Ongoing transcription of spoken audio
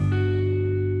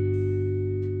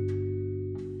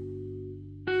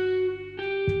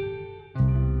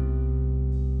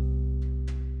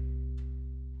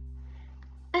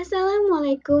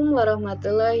Assalamualaikum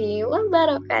warahmatullahi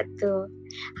wabarakatuh.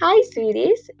 Hi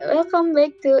sweeties, welcome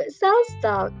back to Sal's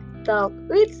Talk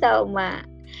with Salma.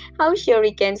 How's your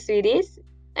weekend, sweeties?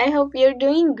 I hope you're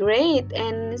doing great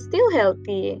and still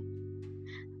healthy.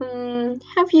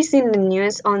 Have you seen the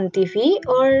news on TV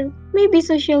or maybe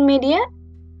social media?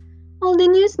 All the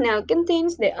news now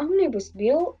contains the Omnibus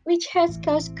Bill, which has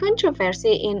caused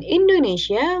controversy in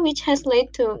Indonesia, which has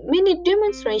led to many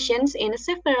demonstrations in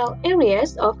several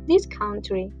areas of this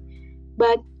country.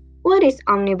 But what is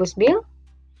Omnibus Bill?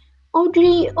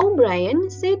 Audrey O'Brien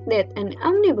said that an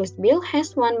omnibus bill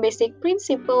has one basic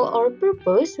principle or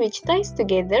purpose which ties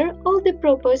together all the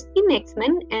proposed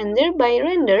enactment and thereby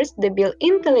renders the bill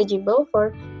intelligible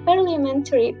for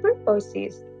parliamentary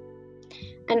purposes.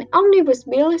 An omnibus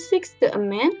bill seeks to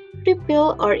amend,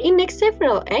 repeal, or enact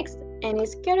several acts and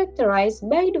is characterized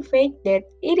by the fact that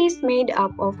it is made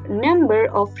up of a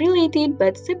number of related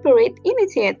but separate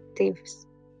initiatives.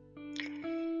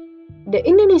 The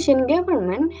Indonesian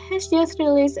government has just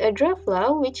released a draft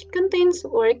law which contains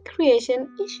work creation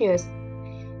issues.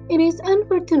 It is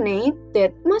unfortunate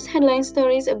that most headline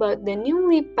stories about the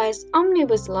newly passed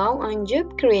omnibus law on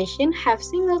job creation have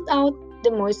singled out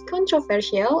the most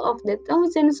controversial of the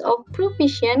thousands of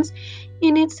provisions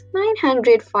in its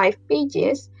 905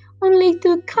 pages, only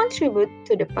to contribute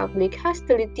to the public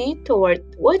hostility toward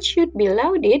what should be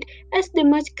lauded as the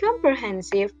most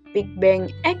comprehensive Big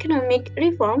Bang economic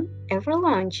reform ever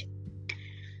launched.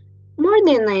 More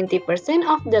than 90%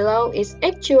 of the law is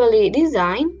actually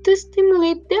designed to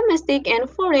stimulate domestic and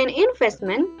foreign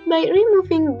investment by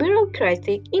removing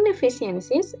bureaucratic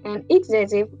inefficiencies and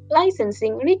excessive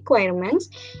licensing requirements,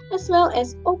 as well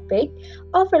as opaque,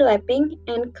 overlapping,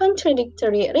 and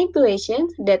contradictory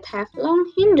regulations that have long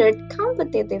hindered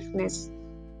competitiveness.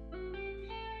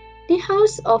 The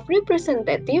House of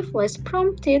Representatives was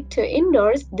prompted to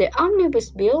endorse the omnibus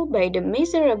bill by the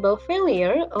miserable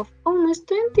failure of almost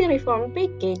 20 reform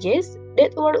packages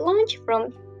that were launched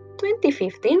from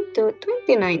 2015 to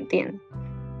 2019.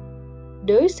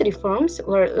 Those reforms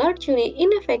were largely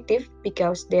ineffective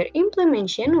because their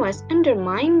implementation was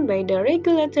undermined by the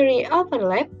regulatory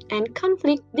overlap and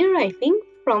conflict deriving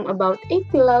from about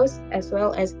 80 laws as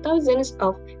well as thousands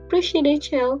of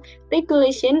presidential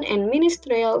regulation and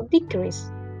ministerial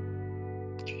decrees.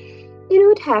 It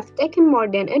would have taken more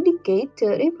than a decade to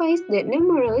revise the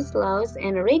numerous laws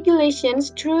and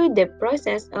regulations through the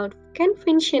process of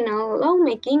conventional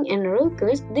lawmaking and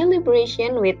raucous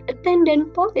deliberation with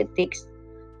attendant politics.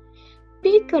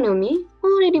 The economy,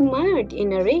 already mired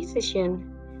in a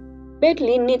recession,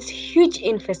 badly needs huge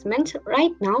investment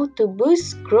right now to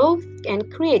boost growth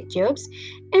and create jobs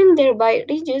and thereby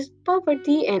reduce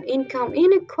poverty and income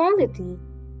inequality.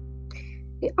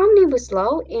 The Omnibus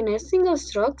Law, in a single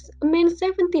stroke, amends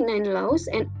 79 laws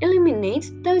and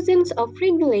eliminates thousands of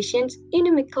regulations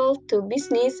inimical to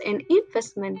business and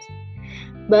investment.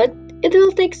 But it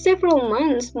will take several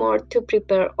months more to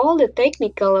prepare all the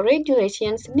technical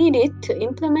regulations needed to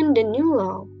implement the new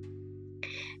law.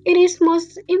 It is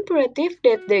most imperative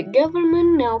that the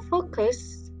government now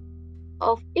focus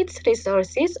of its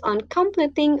resources on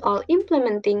completing all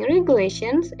implementing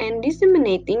regulations and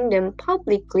disseminating them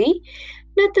publicly,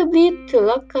 notably to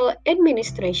local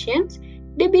administrations,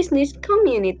 the business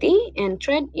community, and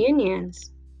trade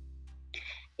unions.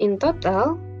 In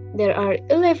total, there are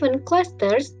 11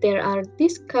 clusters that are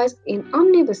discussed in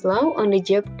Omnibus Law on the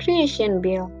Job Creation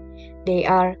Bill. They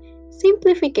are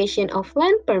simplification of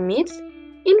land permits,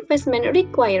 investment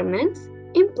requirements,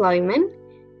 employment,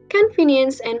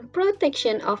 convenience and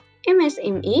protection of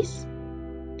MSMEs,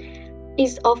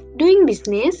 ease of doing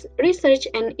business, research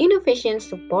and innovation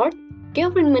support,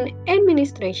 government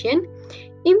administration,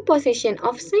 imposition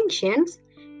of sanctions,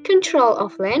 control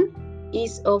of land,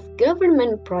 ease of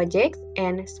government projects,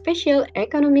 and special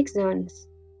economic zones.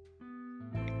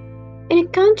 In a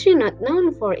country not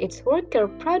known for its worker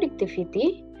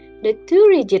productivity, the too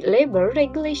rigid labor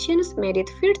regulations made it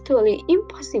virtually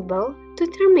impossible to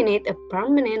terminate a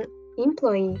permanent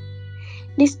employee.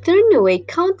 This turned away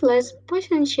countless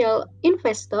potential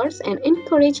investors and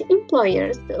encouraged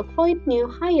employers to avoid new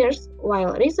hires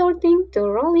while resorting to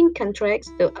rolling contracts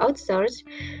to outsource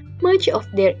much of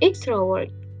their extra work.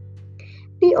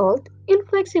 The old,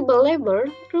 inflexible labor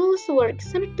rules were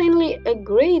certainly a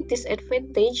great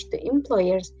disadvantage to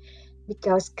employers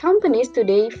because companies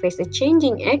today face a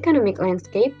changing economic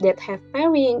landscape that have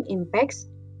varying impacts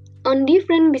on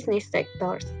different business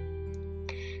sectors.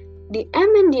 The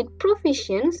amended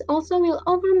provisions also will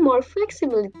offer more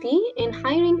flexibility in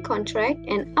hiring contract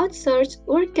and outsourced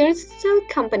workers so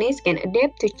companies can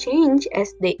adapt to change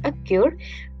as they occur,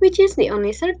 which is the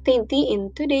only certainty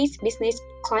in today's business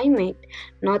climate,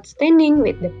 not standing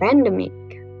with the pandemic.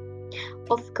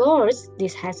 Of course,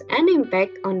 this has an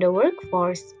impact on the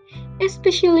workforce,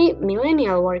 especially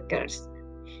millennial workers.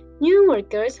 New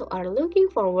workers who are looking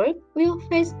for work will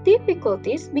face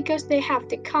difficulties because they have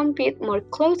to compete more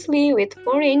closely with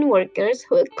foreign workers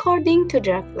who, according to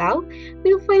draft law,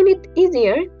 will find it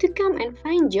easier to come and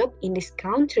find job in this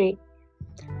country.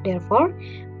 Therefore,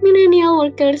 millennial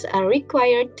workers are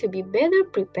required to be better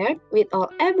prepared with all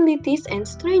abilities and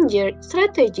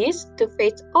strategies to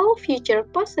face all future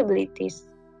possibilities.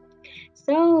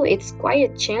 So it's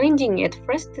quite challenging yet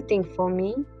frustrating for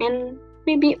me and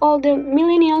maybe all the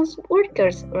millennials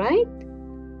workers, right?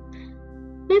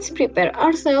 Let's prepare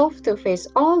ourselves to face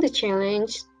all the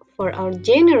challenges for our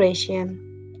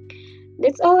generation.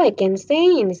 That's all I can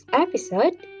say in this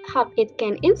episode. Hope it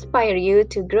can inspire you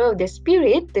to grow the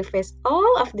spirit to face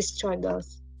all of the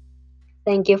struggles.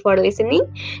 Thank you for listening.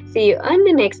 See you on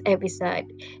the next episode.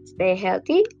 Stay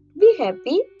healthy, be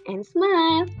happy, and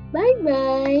smile. Bye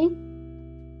bye.